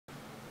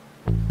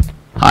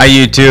Hi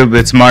YouTube,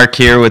 it's Mark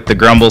here with the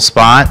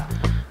Grumblespot.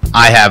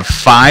 I have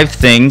 5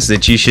 things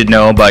that you should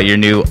know about your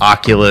new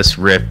Oculus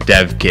Rift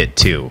Dev Kit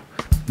 2.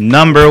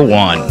 Number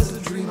 1.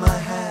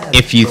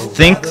 If you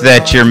think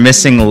that you're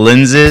missing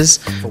lenses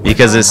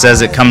because it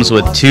says it comes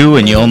with 2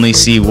 and you only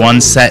see 1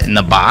 set in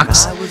the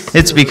box,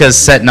 it's because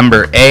set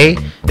number A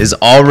is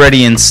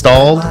already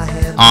installed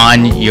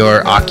on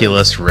your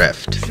Oculus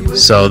Rift.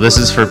 So this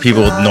is for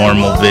people with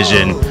normal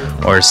vision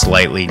or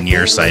slightly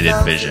nearsighted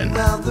vision.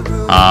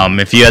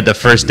 If you had the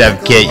first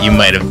dev kit, you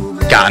might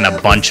have gotten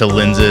a bunch of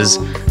lenses.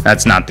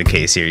 That's not the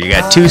case here. You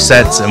got 2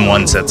 sets and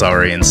 1 set's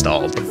already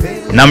installed.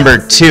 Number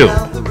 2,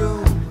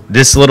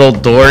 this little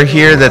door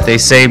here that they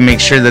say make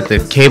sure that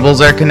the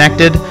cables are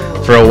connected.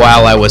 For a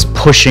while I was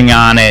pushing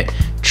on it,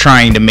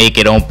 trying to make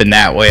it open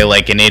that way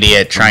like an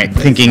idiot,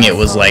 thinking it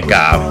was like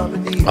a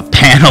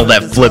panel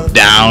that flipped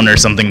down or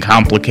something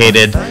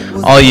complicated.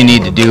 All you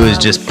need to do is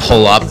just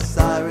pull up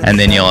and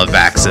then you'll have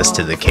access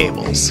to the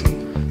cables.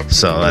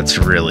 So that's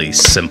really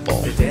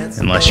simple,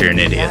 unless you're an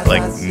idiot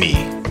like me.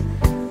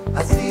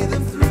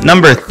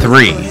 Number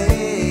 3,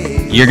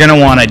 you're going to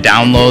want to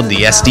download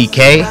the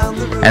SDK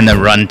and the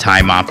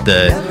runtime off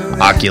the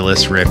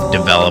Oculus Rift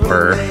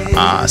developer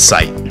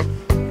site.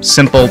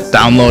 Simple,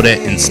 download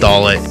it,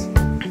 install it.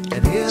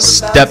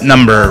 Step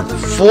number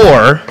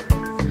 4,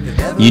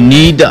 you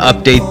need to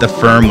update the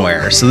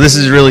firmware. So this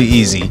is really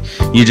easy.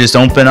 You just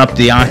open up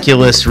the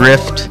Oculus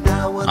Rift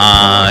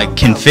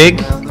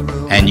config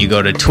and you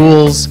go to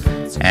tools,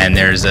 and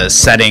there's a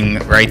setting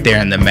right there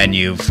in the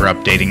menu for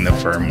updating the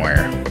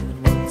firmware.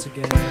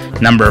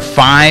 Number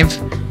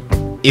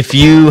 5, if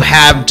you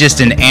have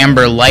just an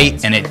amber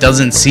light and it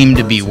doesn't seem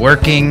to be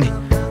working,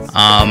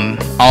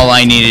 all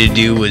I needed to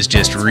do was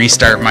just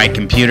restart my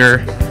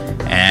computer,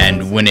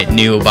 and when it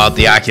knew about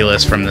the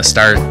Oculus from the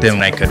start, then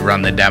when I could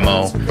run the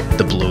demo,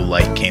 the blue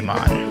light came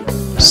on.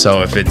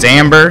 So if it's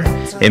amber,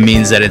 it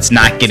means that it's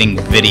not getting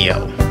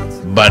video,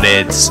 but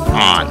it's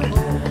on.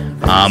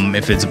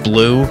 If it's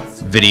blue,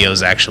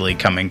 video's actually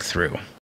coming through.